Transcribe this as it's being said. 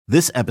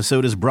This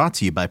episode is brought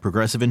to you by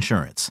Progressive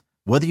Insurance.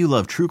 Whether you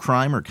love true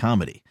crime or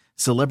comedy,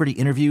 celebrity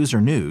interviews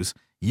or news,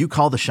 you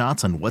call the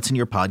shots on what's in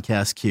your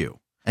podcast queue.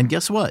 And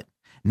guess what?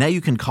 Now you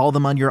can call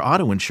them on your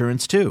auto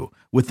insurance too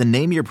with the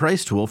Name Your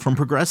Price tool from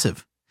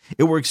Progressive.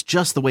 It works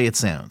just the way it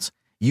sounds.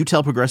 You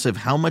tell Progressive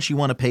how much you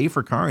want to pay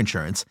for car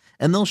insurance,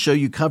 and they'll show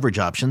you coverage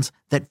options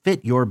that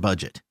fit your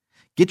budget.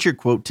 Get your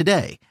quote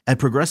today at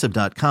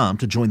Progressive.com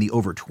to join the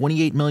over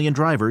 28 million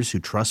drivers who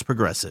trust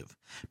Progressive.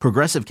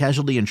 Progressive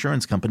Casualty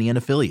Insurance Company and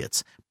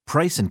Affiliates.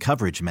 Price and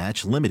coverage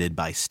match limited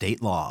by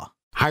state law.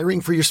 Hiring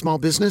for your small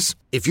business?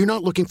 If you're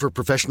not looking for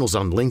professionals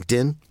on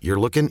LinkedIn, you're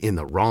looking in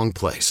the wrong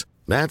place.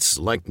 That's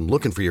like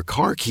looking for your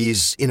car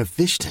keys in a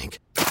fish tank.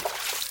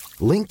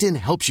 LinkedIn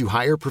helps you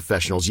hire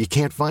professionals you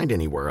can't find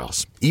anywhere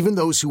else, even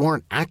those who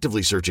aren't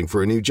actively searching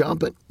for a new job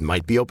but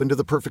might be open to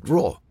the perfect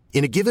role.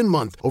 In a given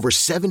month, over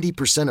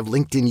 70% of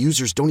LinkedIn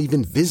users don't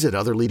even visit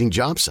other leading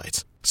job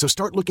sites. So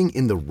start looking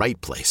in the right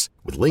place.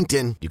 With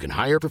LinkedIn, you can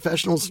hire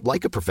professionals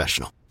like a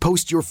professional.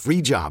 Post your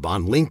free job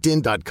on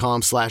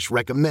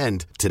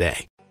linkedin.com/recommend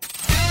today.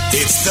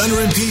 It's Thunder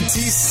and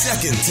PT's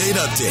second date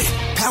update,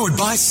 powered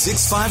by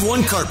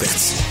 651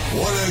 Carpets.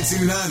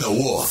 1029 The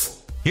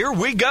Wolf. Here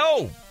we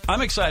go. I'm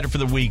excited for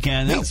the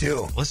weekend. Me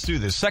too. Let's do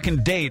this.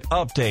 Second date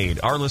update.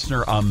 Our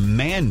listener,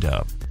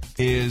 Amanda,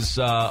 is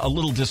a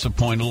little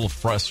disappointed, a little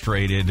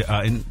frustrated,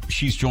 and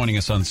she's joining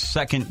us on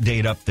second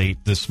date update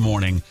this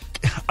morning.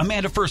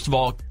 Amanda, first of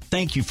all,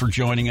 thank you for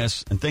joining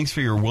us, and thanks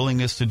for your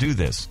willingness to do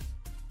this.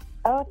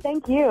 Oh,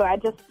 thank you. I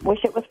just wish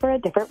it was for a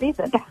different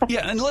reason.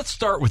 Yeah, and let's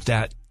start with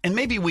that, and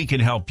maybe we can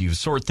help you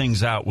sort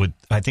things out with,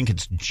 I think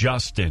it's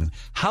Justin.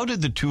 How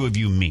did the two of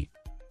you meet?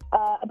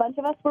 A bunch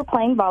of us were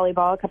playing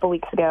volleyball a couple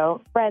weeks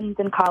ago, friends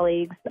and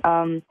colleagues.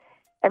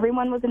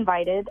 Everyone was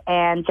invited,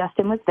 and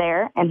Justin was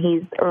there, and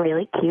he's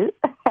really cute.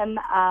 And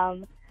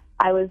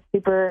I was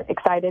super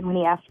excited when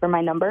he asked for my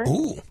number.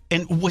 Ooh.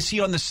 And was he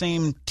on the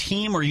same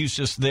team, or he was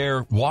just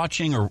there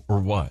watching, or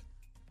what?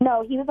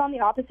 No, he was on the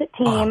opposite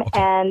team,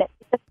 and it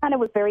just kind of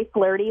was very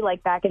flirty,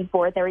 like back and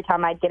forth. Every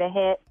time I'd get a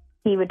hit,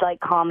 he would like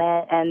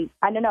comment, and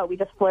I don't know, we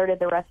just flirted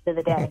the rest of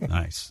the day.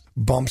 Nice.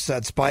 Bumps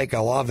that spike. I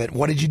love it.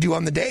 What did you do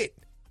on the date?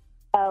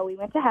 We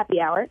went to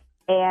happy hour,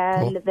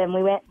 and then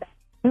we went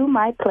to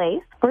my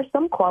place for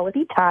some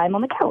quality time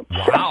on the couch.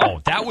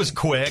 Wow, that was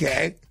quick.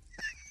 Okay.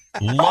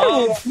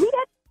 Love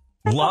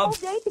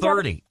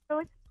 30. So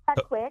it's that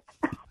quick.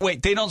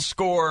 Wait, they don't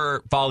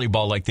score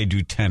volleyball like they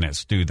do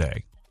tennis, do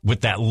they?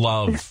 With that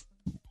love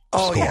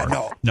Oh, score. yeah,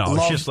 no. No,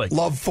 it's just like...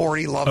 Love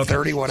 40, love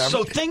 30, whatever.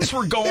 So things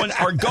are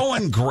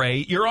going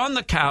great. You're on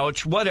the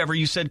couch, whatever.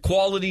 You said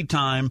quality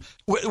time.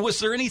 Was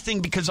there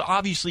anything, because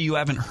obviously you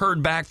haven't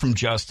heard back from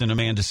Justin,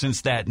 Amanda,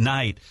 since that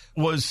night.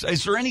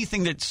 Is there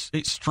anything that's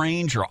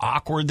strange or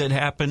awkward that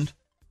happened?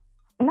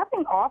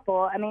 Nothing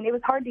awful. I mean, it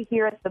was hard to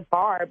hear at the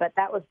bar, but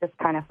that was just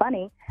kind of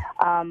funny.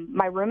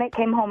 My roommate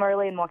came home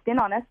early and walked in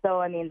on us, so,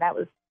 I mean, that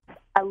was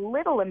a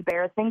little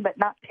embarrassing, but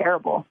not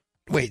terrible.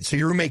 Wait, so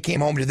your roommate came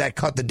home. Did that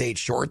cut the date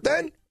short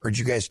then? Or did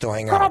you guys still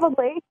hang out?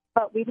 Probably,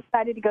 but we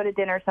decided to go to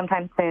dinner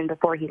sometime soon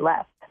before he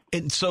left.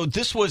 And so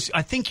this was,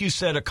 I think you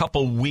said a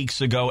couple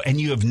weeks ago,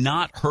 and you have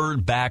not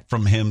heard back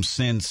from him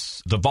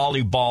since the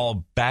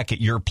volleyball back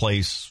at your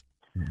place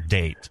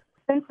date.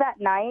 Since that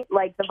night,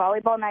 like the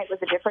volleyball night was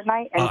a different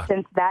night, and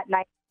since that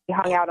night we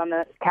hung out on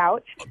the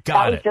couch,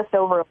 that was just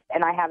over,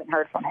 and I haven't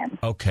heard from him.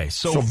 Okay,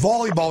 so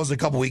volleyball was a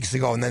couple weeks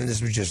ago, and then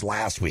this was just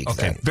last week.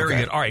 Okay, very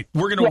good. All right,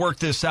 we're going to work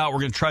this out. We're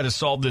going to try to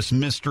solve this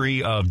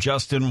mystery of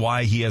Justin,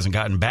 why he hasn't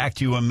gotten back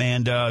to you,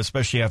 Amanda,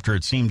 especially after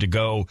it seemed to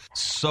go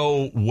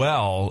so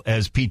well,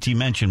 as PT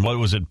mentioned. What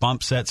was it,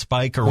 bump, set,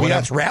 spike, or whatever? Yeah,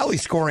 it's rally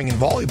scoring in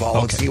volleyball.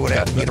 Okay. Let's see what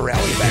happens. Get a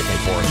rally back and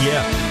forth.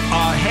 Yeah.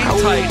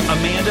 Hang tight,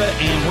 Amanda,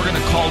 and we're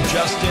going to call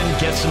Justin,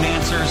 get some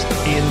answers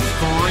in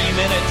 3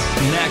 minutes.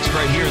 Next,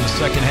 right here in the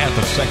second half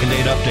of Second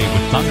Date Update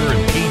with Thunder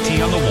and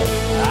PT on the Wolf.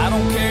 I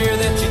don't care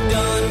that you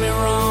done me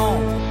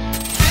wrong.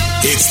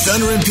 It's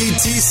Thunder and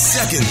PT's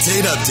second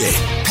date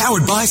update,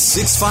 powered by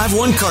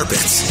 651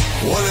 Carpets.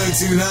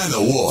 1029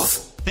 The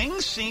Wolf.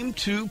 Things seem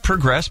to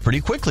progress pretty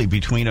quickly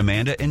between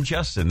Amanda and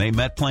Justin. They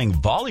met playing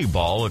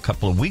volleyball a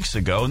couple of weeks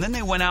ago, and then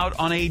they went out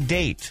on a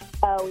date.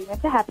 We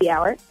went to happy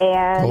hour,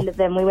 and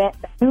then we went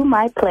to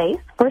my place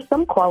for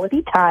some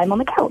quality time on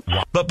the couch.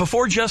 But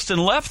before Justin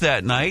left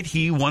that night,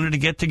 he wanted to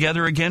get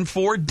together again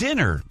for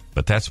dinner.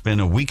 But that's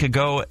been a week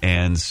ago,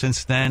 and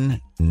since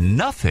then,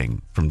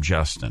 nothing from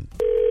Justin.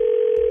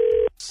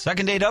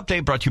 Second Date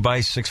Update brought to you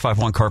by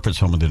 651 Carpets,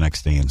 home of the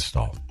next day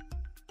install.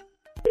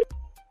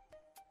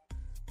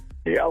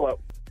 Yeah, hello.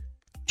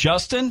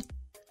 Justin?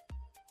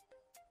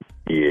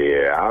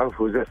 Yeah,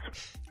 who's this?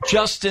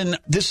 Justin,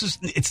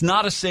 it's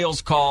not a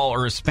sales call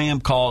or a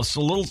spam call. It's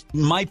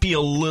might be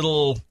a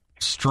little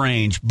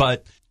strange,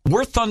 but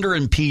we're Thunder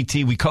and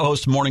PT. We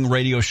co-host a morning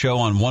radio show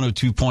on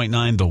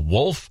 102.9 The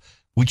Wolf.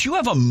 Would you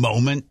have a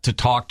moment to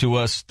talk to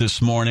us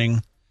this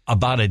morning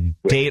about a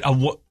date?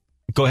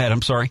 Go ahead.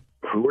 I'm sorry.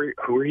 Who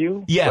are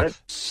you? Yeah.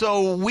 What?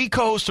 So we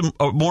co-host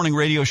a morning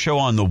radio show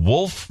on The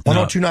Wolf.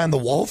 102.9 The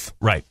Wolf?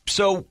 Right.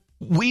 So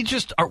we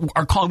just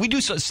are calling. We do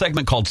a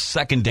segment called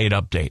Second Date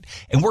Update,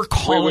 and we're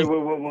calling.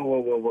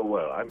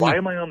 Whoa. Why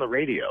am I on the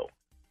radio?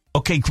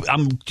 Okay,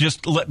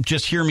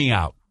 just hear me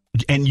out,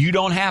 and you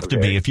don't have to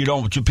be if you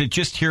don't.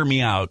 Just hear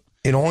me out.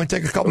 It'll only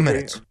take a couple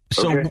minutes.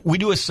 So we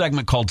do a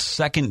segment called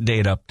Second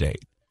Date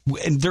Update,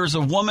 and there's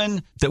a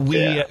woman that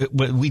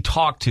we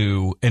talk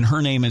to, and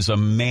her name is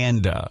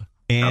Amanda.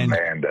 And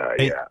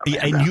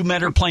you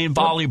met her playing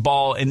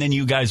volleyball, and then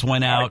you guys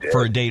went out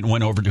for a date and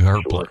went over to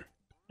her place.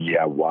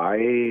 Yeah, why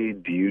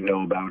do you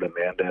know about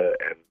Amanda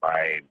and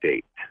my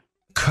date?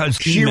 Because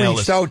she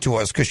reached out to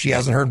us because she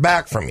hasn't heard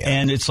back from you.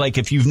 And it's like,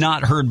 if you've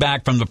not heard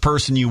back from the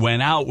person you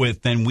went out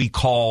with, then we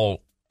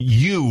call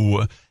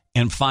you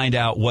and find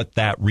out what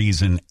that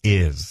reason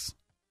is.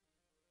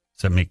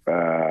 Does that make...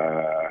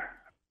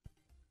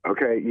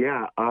 Okay,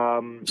 yeah.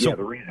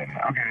 The reason.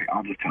 Okay,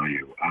 I'll just tell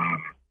you.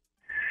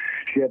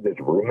 She had this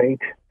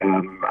roommate. I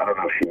don't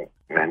know if she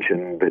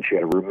mentioned that she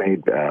had a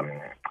roommate.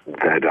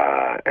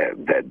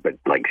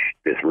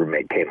 This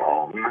roommate came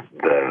home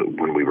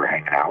when we were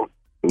hanging out.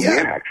 We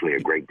had actually a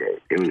great date.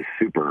 It was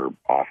super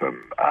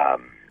awesome.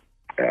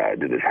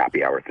 Did this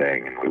happy hour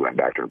thing, and we went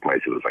back to her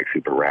place. It was like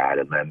super rad.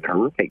 And then her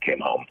roommate came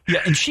home.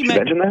 Yeah, and she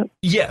mentioned that.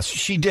 Yes,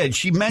 she did.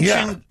 She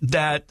mentioned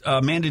that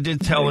Amanda did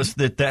tell us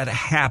that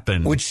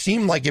happened, which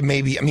seemed like it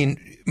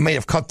may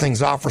have cut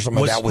things off or something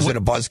like that. Was it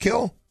a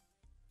buzzkill?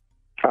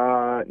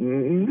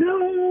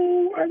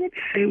 No, I would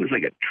say it was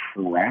like a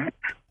trap.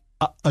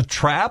 A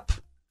trap?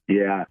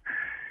 Yeah.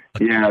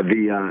 Yeah,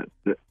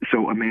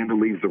 so Amanda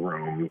leaves the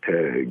room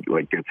to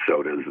get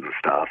sodas and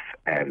stuff,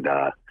 and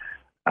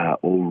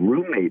old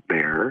roommate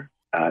there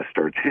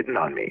starts hitting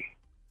on me.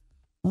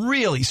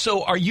 Really?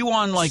 So are you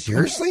on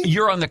seriously?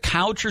 You're on the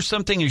couch or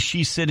something? Is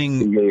she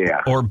sitting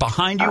or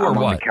behind you or I'm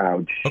what? On the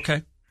couch.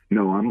 Okay.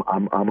 No,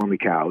 I'm on the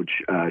couch.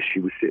 She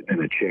was sitting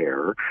in a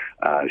chair.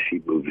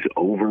 She moves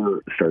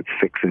over, starts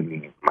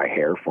fixing my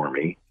hair for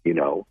me,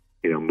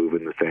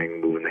 moving the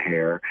thing, moving the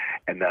hair,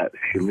 and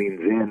she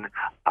leans in.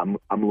 I'm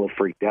a little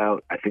freaked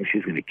out. I think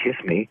she's going to kiss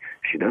me.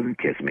 She doesn't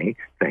kiss me,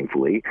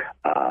 thankfully,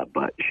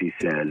 but she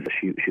says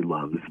she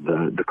loves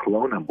the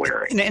cologne I'm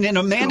wearing. And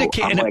Amanda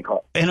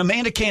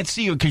Amanda can't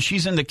see you because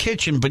she's in the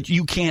kitchen, but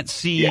you can't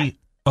see. Yeah.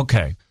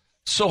 Okay.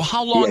 So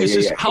how long is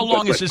this? Yeah. How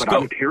long is this go?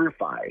 I'm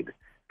terrified.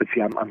 But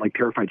see, I'm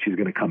terrified she's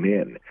going to come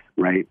in,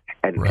 right,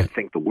 and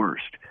think the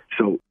worst.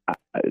 So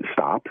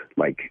stop,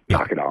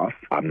 knock it off.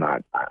 I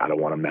don't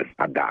want to mess.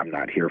 I'm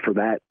not here for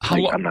that.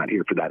 I'm not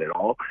here for that at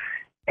all.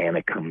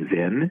 Anna comes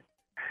in.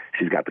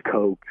 She's got the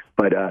Coke,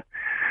 but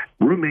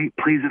roommate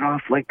plays it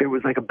off like there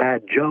was a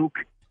bad joke,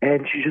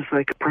 and she just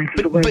pranks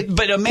it away.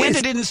 But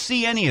Amanda didn't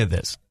see any of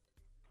this.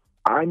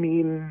 I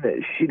mean,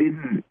 she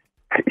didn't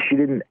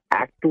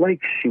act like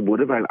she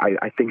would have.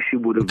 I think she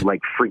would have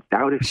freaked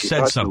out if she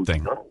said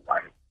something. No,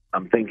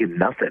 I'm thinking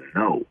nothing.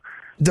 No.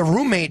 The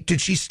roommate, did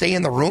she stay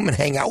in the room and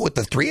hang out with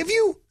the three of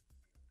you?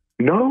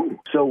 No.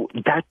 So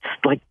that's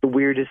the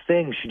weirdest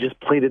thing. She just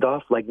played it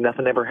off like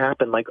nothing ever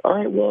happened. All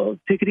right, well,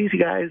 take it easy,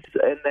 guys.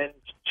 And then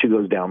she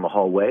goes down the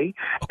hallway,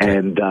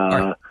 and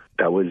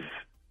that was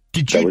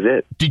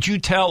it. Did you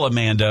tell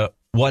Amanda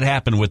what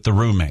happened with the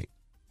roommate?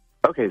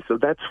 Okay, so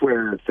that's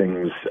where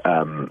things,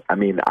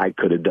 I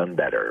could have done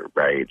better,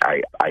 right?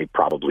 I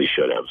probably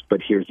should have. But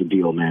here's the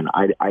deal, man.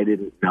 I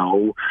didn't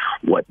know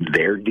what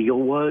their deal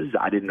was.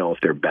 I didn't know if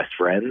they're best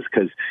friends,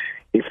 because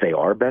if they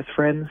are best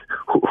friends,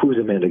 who's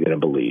Amanda going to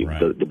believe?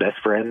 Right. The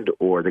best friend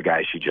or the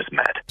guy she just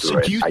met? So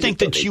right? Do you think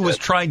that she was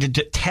trying to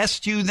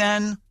test you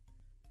then?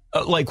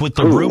 With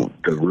the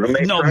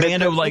roommate? No,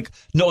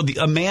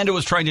 Amanda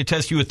was trying to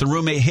test you with the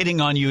roommate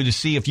hitting on you to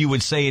see if you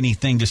would say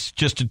anything,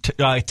 just to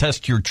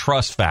test your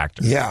trust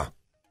factor. Yeah.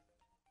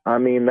 I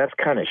mean, that's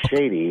kind of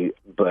shady,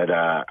 but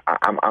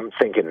I'm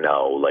thinking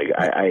no.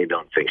 I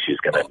don't think she's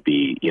going to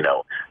be,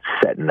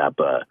 setting up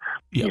a,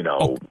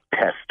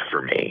 test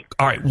for me.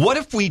 All right. What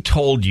if we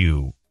told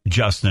you,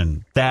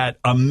 Justin, that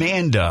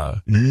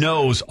Amanda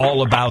knows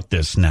all about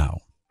this now?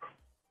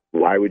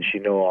 Why would she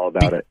know all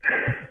about it?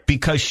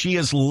 Because she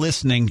is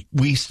listening.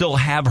 We still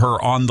have her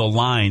on the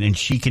line, and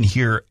she can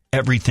hear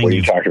everything. What are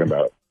you talking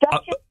about?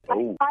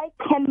 Justin, I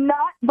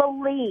cannot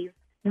believe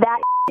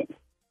that.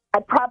 I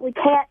probably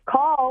can't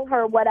call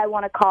her what I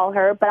want to call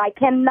her, but I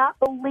cannot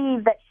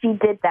believe that she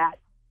did that.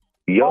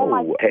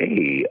 Yo,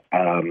 hey.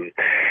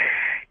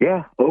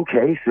 Yeah,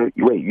 okay. So,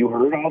 wait, you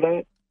heard all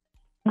that?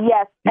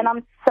 Yes, and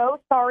I'm so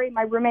sorry.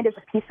 My roommate is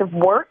a piece of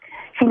work.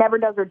 She never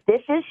does her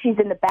dishes. She's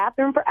in the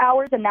bathroom for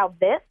hours, and now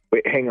this.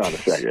 Wait, hang on a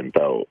second,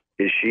 though.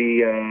 Is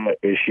she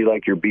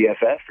like your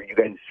BFF? Are you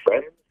guys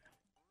friends?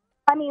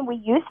 I mean, we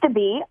used to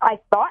be. I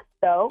thought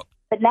so.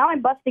 But now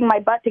I'm busting my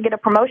butt to get a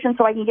promotion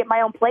so I can get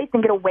my own place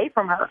and get away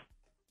from her.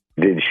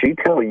 Did she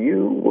tell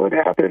you what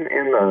happened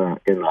in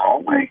the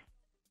hallway?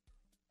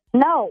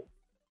 No.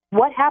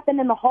 What happened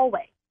in the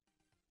hallway?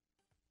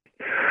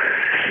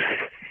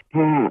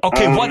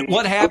 Okay,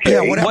 what happened?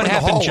 Okay. What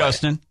happened,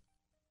 Justin?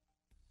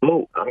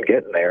 Oh, I'm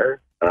getting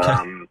there.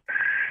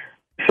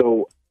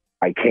 So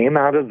I came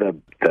out of the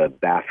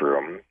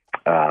bathroom,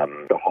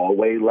 The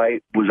hallway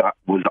light was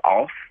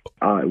off.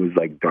 It was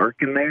like dark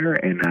in there,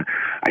 and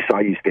I saw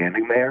you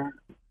standing there,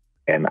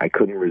 and I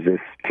couldn't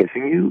resist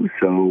kissing you.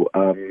 So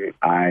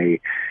I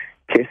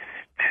kissed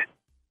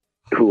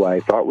who I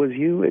thought was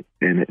you,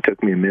 and it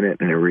took me a minute,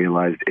 and I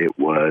realized it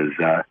was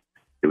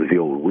the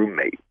old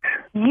roommate.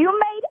 You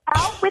made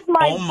out with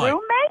my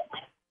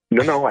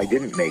roommate? No, I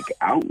didn't make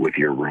out with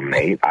your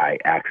roommate. I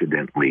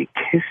accidentally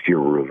kissed your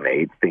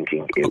roommate,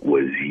 thinking it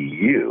was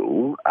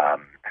you.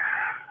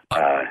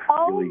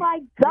 Oh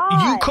my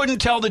God! You couldn't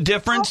tell the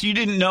difference. You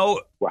didn't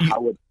know. Well, how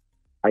would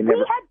I? We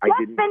had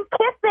just been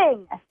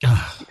kissing.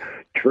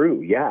 True.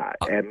 Yeah.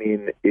 I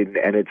mean,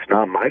 and it's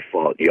not my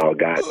fault. Y'all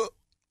got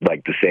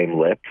like the same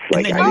lips.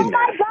 Like I didn't.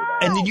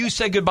 And then you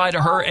said goodbye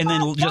to her, and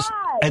then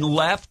and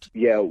left.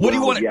 Yeah. What do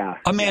you want,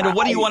 Amanda? Yeah,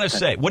 what do you want to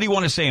say? What do you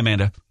want to say,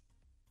 Amanda?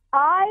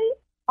 I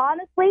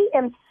honestly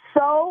am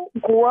so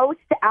grossed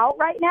out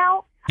right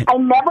now. I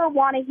never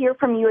want to hear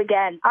from you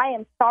again. I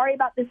am sorry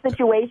about this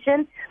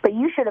situation, but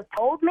you should have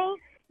told me.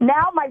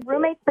 Now my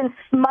roommate's been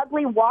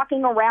smugly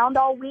walking around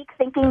all week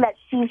thinking that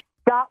she's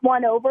got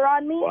one over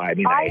on me. Well, I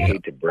mean, I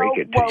hate to break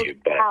it to you,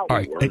 but all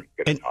right. We're going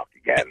to talk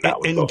again. That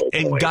was the whole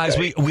point. Guys,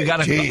 we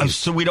got to,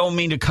 so we don't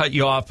mean to cut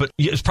you off, but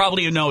it's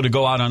probably a no to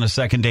go out on a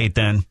second date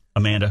then,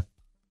 Amanda.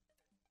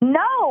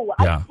 No,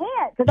 I can't,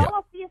 because I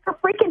won't see it for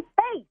freaking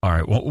face. All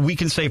right, well, we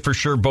can say for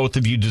sure both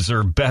of you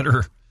deserve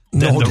better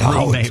than the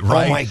roommate,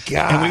 right? Oh, my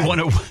God. And we want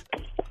to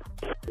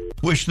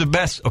wish the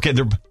best. Okay,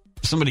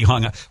 somebody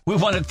hung up. We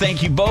want to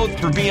thank you both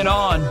for being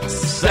on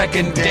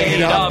Second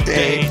Date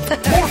Update.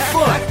 More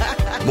fun,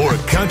 more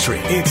country.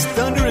 It's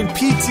Thunder and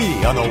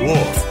PT on the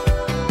Wolf.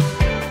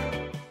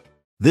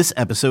 This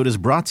episode is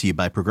brought to you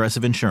by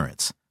Progressive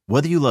Insurance.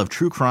 Whether you love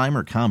true crime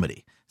or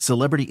comedy,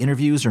 celebrity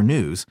interviews or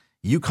news,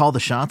 you call the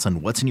shots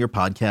on what's in your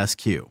podcast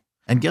queue.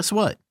 And guess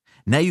what?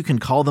 Now you can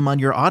call them on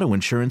your auto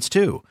insurance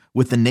too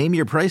with the Name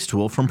Your Price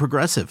tool from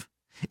Progressive.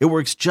 It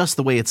works just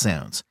the way it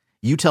sounds.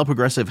 You tell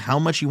Progressive how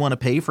much you want to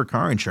pay for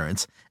car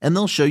insurance, and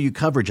they'll show you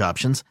coverage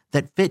options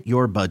that fit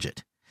your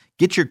budget.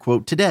 Get your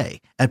quote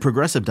today at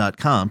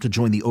Progressive.com to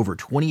join the over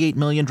 28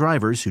 million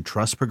drivers who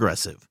trust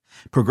Progressive.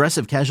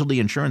 Progressive Casualty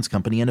Insurance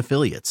Company and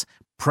Affiliates.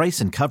 Price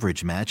and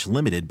coverage match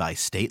limited by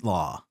state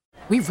law.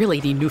 We really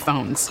need new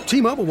phones.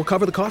 T-Mobile will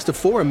cover the cost of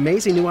 4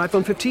 amazing new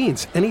iPhone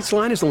 15s, and each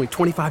line is only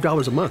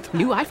 $25 a month.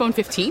 New iPhone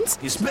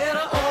 15s? It's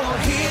better over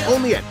here.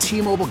 Only at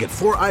T-Mobile, get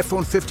 4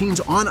 iPhone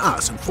 15s on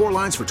us and 4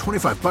 lines for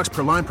 $25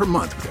 per line per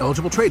month with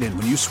eligible trade-in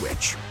when you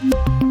switch.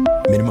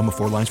 Minimum of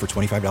 4 lines for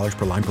 $25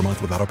 per line per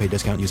month with autopay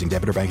discount using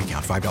debit or bank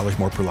account. $5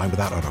 more per line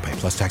without autopay,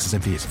 plus taxes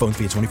and fees. Phone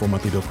fee at 24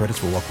 monthly bill credits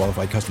for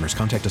well-qualified customers.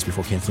 Contact us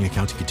before canceling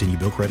account to continue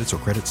bill credits or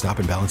credit stop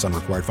and balance on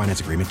required finance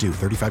agreement due.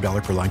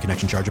 $35 per line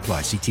connection charge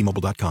applies. See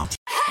T-Mobile.com.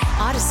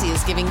 Odyssey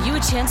is giving you a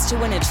chance to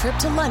win a trip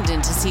to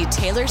London to see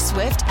Taylor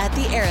Swift at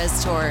the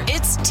Eras Tour.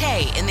 It's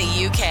Tay in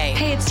the UK.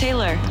 Hey, it's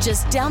Taylor.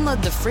 Just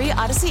download the free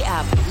Odyssey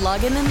app,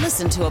 log in and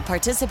listen to a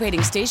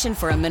participating station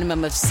for a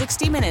minimum of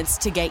 60 minutes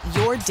to get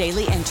your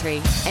daily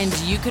entry. And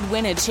you could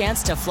win a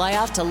chance to fly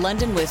off to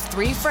London with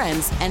 3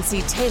 friends and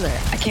see Taylor.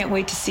 I can't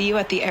wait to see you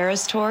at the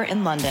Eras Tour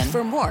in London.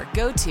 For more,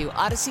 go to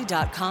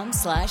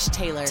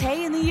odyssey.com/Taylor.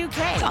 Tay in the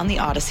UK. It's on the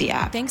Odyssey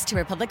app. Thanks to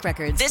Republic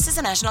Records. This is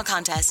a national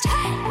contest.